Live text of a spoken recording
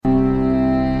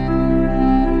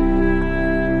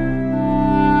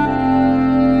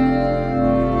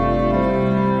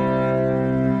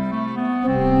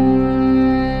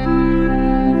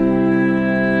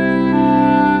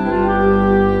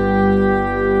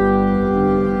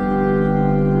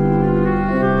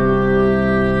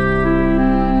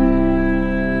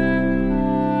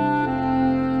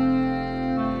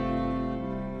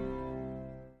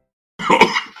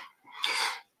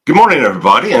Good morning,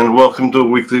 everybody, and welcome to a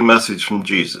weekly message from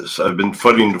Jesus. I've been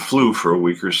fighting the flu for a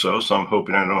week or so I'm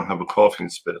hoping I don't have a coughing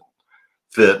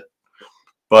fit.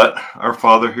 But our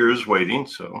Father here is waiting,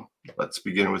 so let's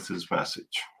begin with his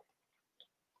message.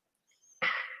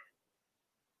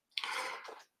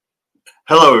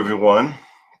 Hello, everyone.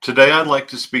 Today I'd like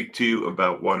to speak to you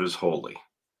about what is holy.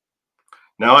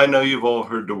 Now, I know you've all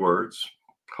heard the words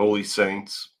Holy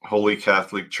Saints, Holy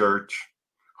Catholic Church,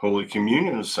 Holy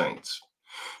Communion of Saints.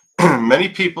 Many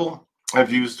people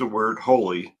have used the word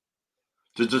holy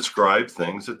to describe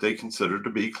things that they consider to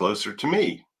be closer to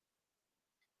me.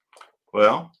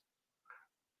 Well,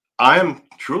 I am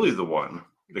truly the one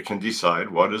that can decide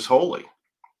what is holy.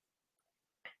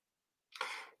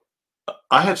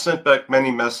 I have sent back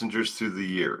many messengers through the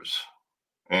years,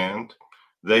 and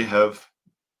they have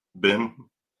been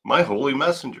my holy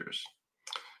messengers.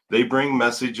 They bring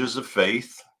messages of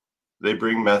faith. They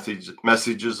bring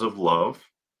messages of love.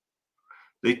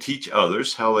 They teach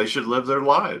others how they should live their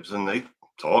lives, and they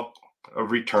talk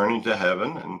of returning to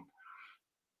heaven and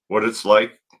what it's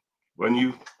like when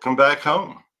you come back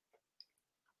home.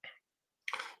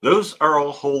 Those are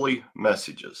all holy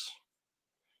messages.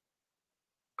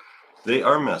 They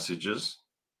are messages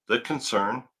that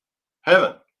concern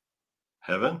heaven.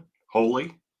 Heaven,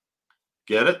 holy,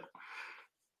 get it?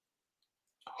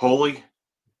 Holy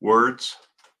words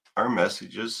are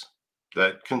messages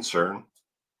that concern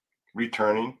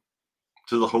returning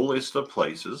to the holiest of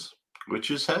places, which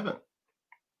is heaven.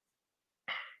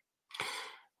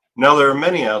 Now, there are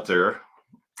many out there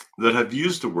that have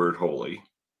used the word holy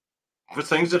for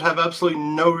things that have absolutely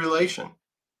no relation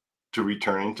to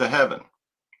returning to heaven.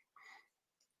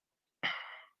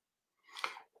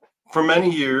 For many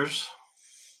years,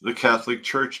 the Catholic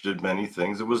Church did many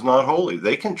things that was not holy.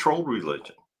 They controlled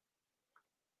religion.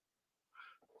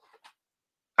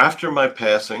 After my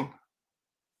passing,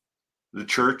 the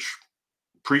church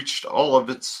preached all of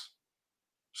its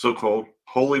so-called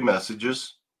holy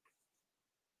messages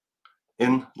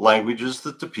in languages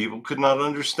that the people could not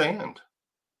understand.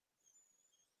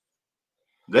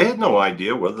 They had no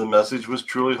idea whether the message was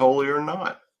truly holy or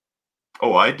not.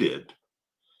 Oh, I did.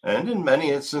 And in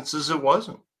many instances, it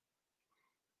wasn't.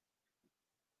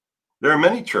 There are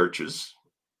many churches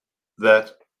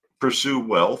that pursue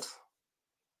wealth,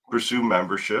 pursue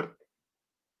membership,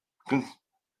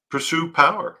 pursue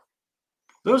power.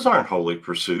 Those aren't holy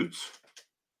pursuits.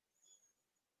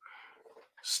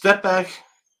 Step back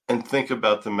and think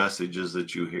about the messages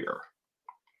that you hear.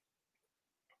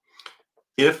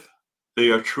 If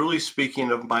they are truly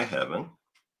speaking of my heaven,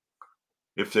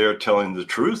 if they are telling the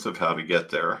truth of how to get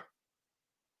there,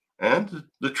 and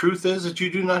the truth is that you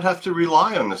do not have to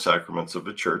rely on the sacraments of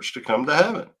a church to come to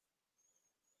heaven.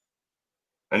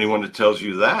 Anyone that tells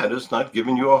you that is not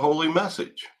giving you a holy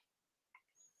message.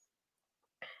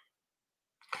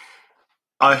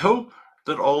 I hope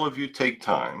that all of you take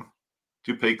time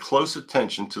to pay close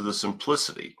attention to the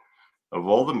simplicity of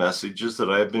all the messages that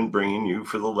I have been bringing you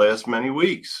for the last many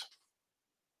weeks.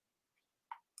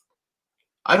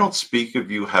 I don't speak of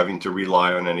you having to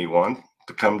rely on anyone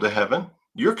to come to heaven.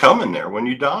 You're coming there when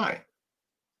you die.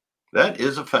 That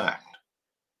is a fact.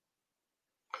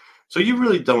 So you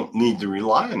really don't need to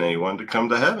rely on anyone to come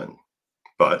to heaven,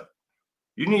 but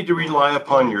you need to rely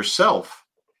upon yourself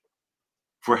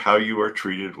for how you are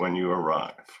treated when you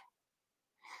arrive.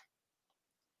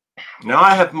 Now,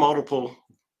 I have multiple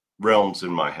realms in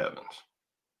my heavens.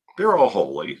 They're all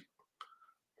holy.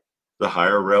 The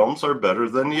higher realms are better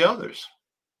than the others.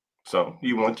 So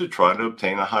you want to try to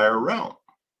obtain a higher realm.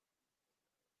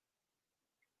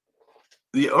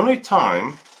 The only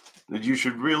time that you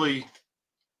should really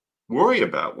worry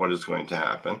about what is going to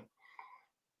happen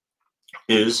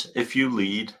is if you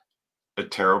lead a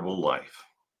terrible life.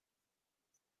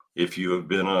 If you have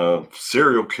been a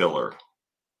serial killer,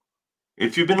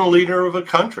 if you've been a leader of a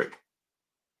country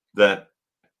that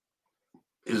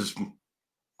is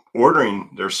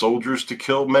ordering their soldiers to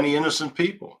kill many innocent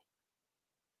people,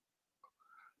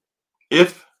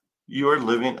 if you are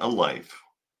living a life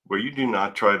where you do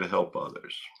not try to help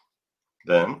others,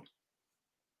 then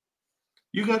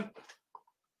you got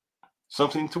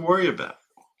something to worry about.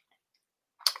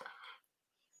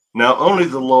 Now, only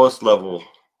the lowest level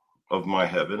of my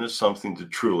heaven is something to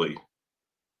truly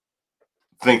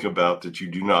think about, that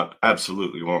you do not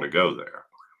absolutely want to go there.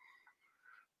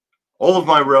 All of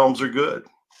my realms are good.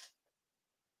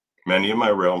 Many of my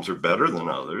realms are better than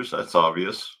others. That's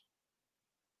obvious.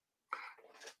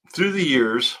 Through the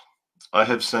years, I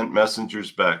have sent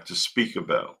messengers back to speak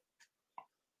about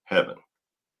heaven.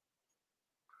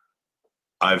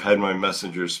 I've had my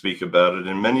messengers speak about it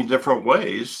in many different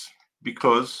ways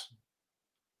because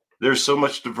there's so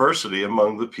much diversity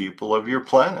among the people of your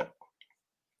planet.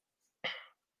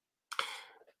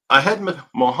 I had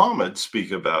Muhammad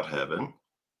speak about heaven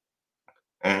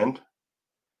and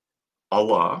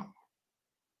Allah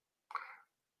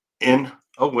in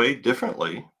a way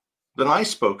differently than I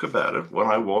spoke about it when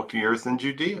I walked the earth in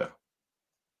Judea.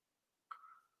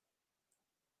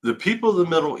 The people of the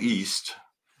Middle East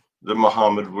that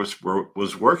Muhammad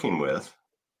was working with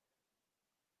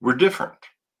were different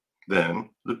than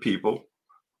the people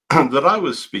that I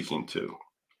was speaking to.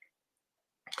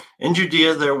 In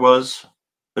Judea, there was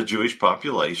a Jewish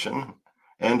population,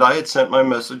 and I had sent my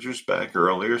messengers back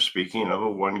earlier speaking of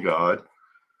a one God,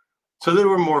 so they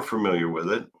were more familiar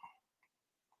with it.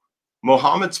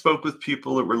 Muhammad spoke with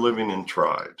people that were living in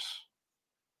tribes.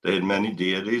 They had many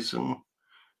deities, and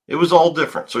it was all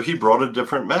different. So he brought a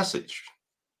different message.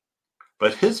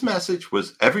 But his message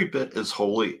was every bit as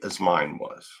holy as mine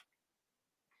was.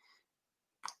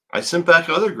 I sent back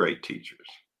other great teachers.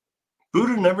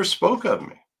 Buddha never spoke of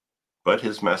me, but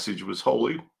his message was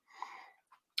holy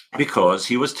because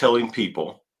he was telling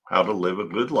people how to live a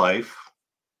good life,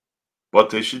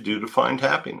 what they should do to find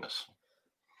happiness.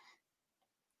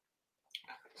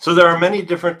 So there are many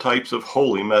different types of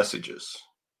holy messages,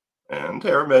 and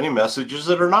there are many messages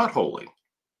that are not holy.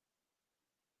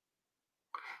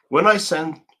 When I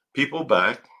send people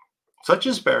back, such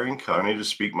as Barry and Connie, to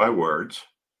speak my words,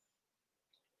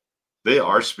 they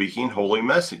are speaking holy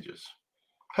messages.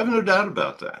 Have no doubt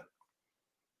about that.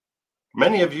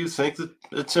 Many of you think that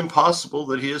it's impossible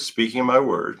that he is speaking my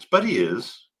words, but he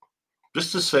is,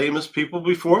 just the same as people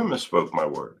before him spoke my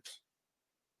words.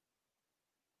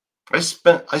 I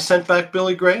sent back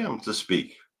Billy Graham to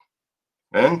speak,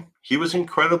 and he was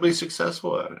incredibly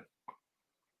successful at it.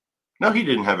 Now, he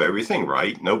didn't have everything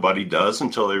right. Nobody does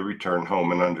until they return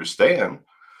home and understand,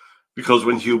 because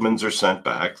when humans are sent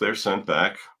back, they're sent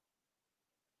back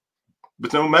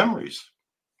with no memories.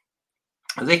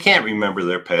 They can't remember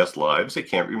their past lives. They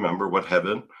can't remember what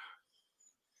heaven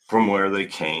from where they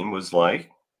came was like.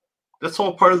 That's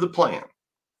all part of the plan.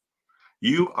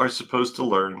 You are supposed to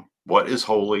learn what is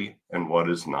holy and what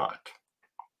is not.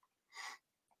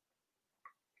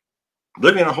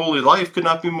 Living a holy life could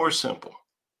not be more simple.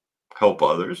 Help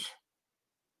others.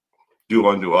 Do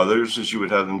unto others as you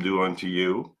would have them do unto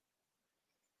you.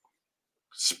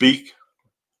 Speak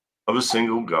of a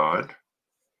single God.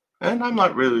 And I'm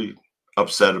not really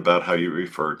upset about how you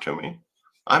refer to me.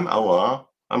 I'm Allah.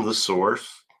 I'm the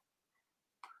source.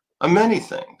 I'm many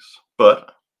things,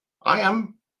 but I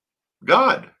am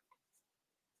God.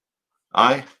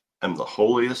 I am the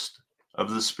holiest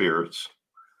of the spirits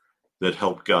that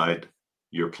help guide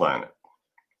your planet.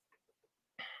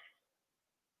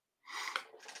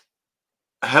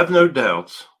 Have no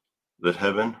doubts that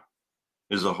heaven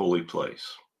is a holy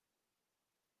place.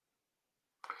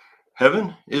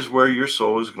 Heaven is where your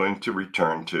soul is going to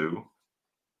return to.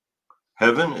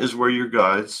 Heaven is where your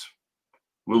guides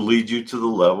will lead you to the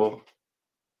level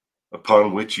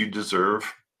upon which you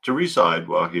deserve to reside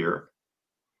while here.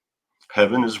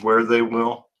 Heaven is where they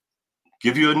will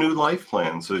give you a new life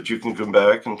plan so that you can come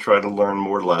back and try to learn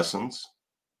more lessons.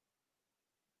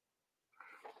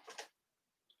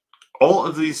 All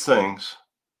of these things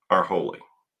are holy.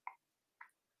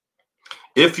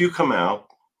 If you come out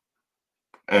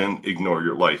and ignore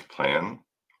your life plan,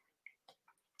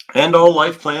 and all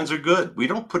life plans are good. We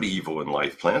don't put evil in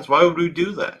life plans. Why would we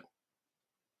do that?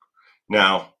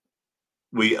 Now,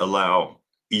 we allow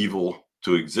evil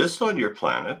to exist on your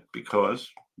planet because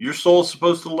your soul is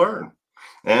supposed to learn.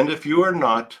 And if you are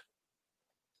not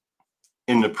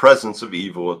in the presence of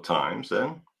evil at times,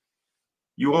 then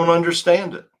you won't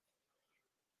understand it.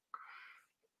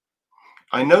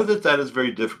 I know that that is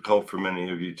very difficult for many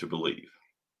of you to believe.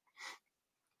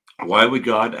 Why would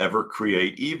God ever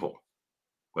create evil?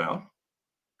 Well,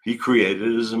 he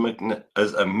created it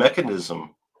as a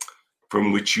mechanism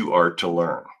from which you are to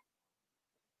learn.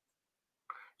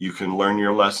 You can learn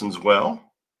your lessons well,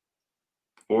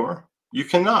 or you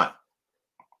cannot.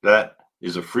 That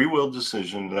is a free will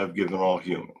decision that I've given all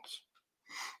humans.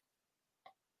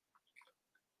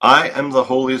 I am the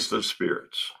holiest of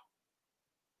spirits.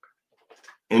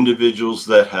 Individuals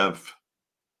that have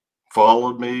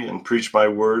followed me and preached my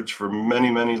words for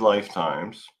many, many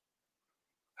lifetimes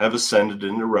have ascended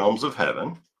in the realms of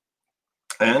heaven,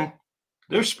 and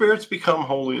their spirits become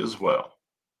holy as well.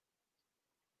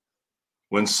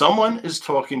 When someone is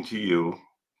talking to you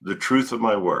the truth of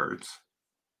my words,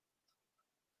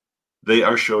 they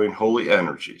are showing holy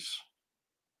energies,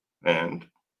 and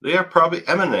they are probably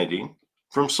emanating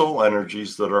from soul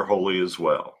energies that are holy as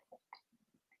well.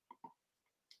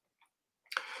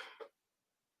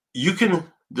 You can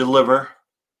deliver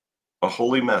a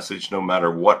holy message no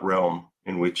matter what realm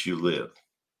in which you live.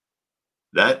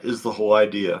 That is the whole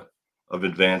idea of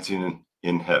advancing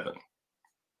in heaven.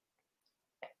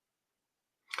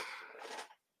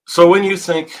 So when you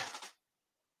think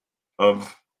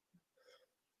of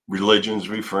religions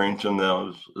referring to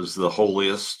themselves as the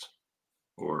holiest,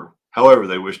 or however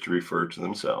they wish to refer to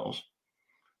themselves,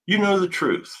 you know the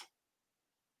truth.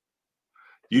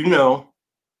 You know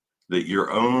that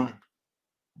your own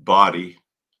body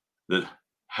that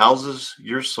houses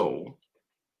your soul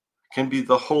can be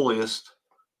the holiest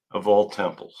of all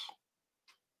temples.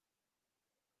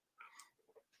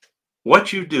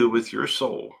 What you do with your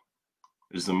soul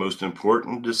is the most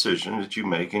important decision that you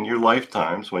make in your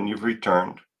lifetimes when you've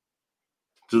returned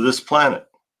to this planet.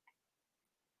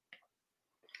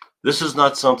 This is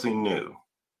not something new.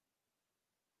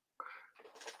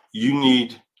 You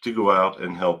need to go out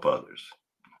and help others.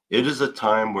 It is a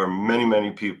time where many,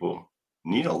 many people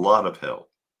need a lot of help.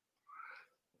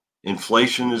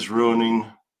 Inflation is ruining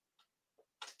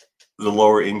the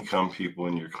lower income people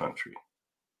in your country.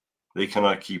 They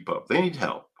cannot keep up. They need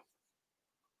help.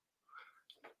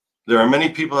 There are many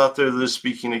people out there that are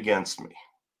speaking against me.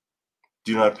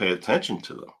 Do not pay attention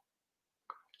to them.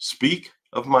 Speak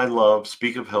of my love,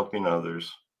 speak of helping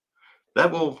others.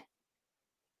 That will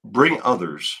bring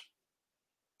others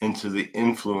into the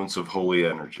influence of holy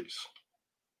energies.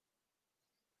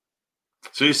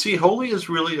 So you see, holy is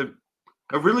really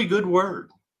a really good word.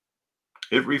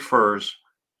 It refers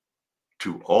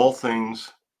to all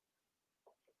things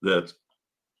that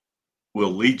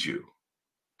will lead you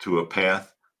to a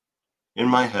path in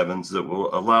my heavens that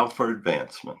will allow for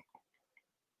advancement.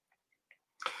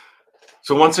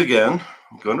 So once again,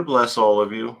 I'm going to bless all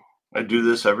of you. I do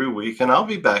this every week, and I'll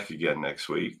be back again next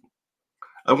week.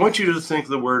 I want you to think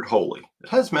the word holy. It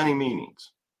has many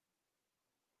meanings.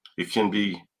 It can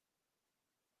be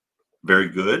very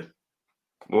good,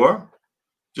 or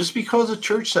just because a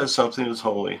church says something is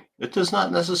holy, it does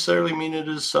not necessarily mean it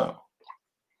is so.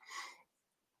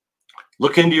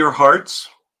 Look into your hearts,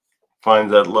 find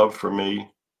that love for me,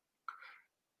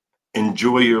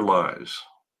 enjoy your lives.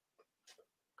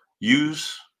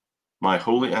 Use my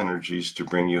holy energies to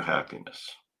bring you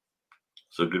happiness.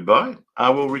 So goodbye.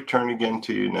 I will return again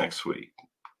to you next week.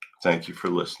 Thank you for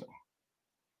listening.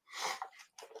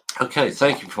 Okay,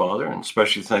 thank you, Father, and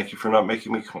especially thank you for not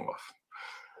making me cough.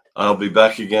 I'll be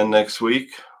back again next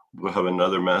week. We'll have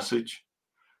another message.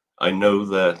 I know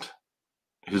that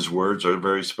his words are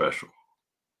very special.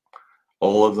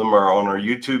 All of them are on our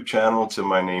YouTube channel. It's in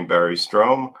my name, Barry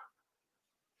Strom.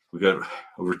 We got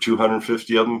over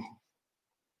 250 of them,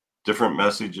 different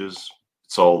messages.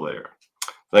 It's all there.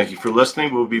 Thank you for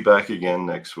listening. We'll be back again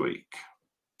next week.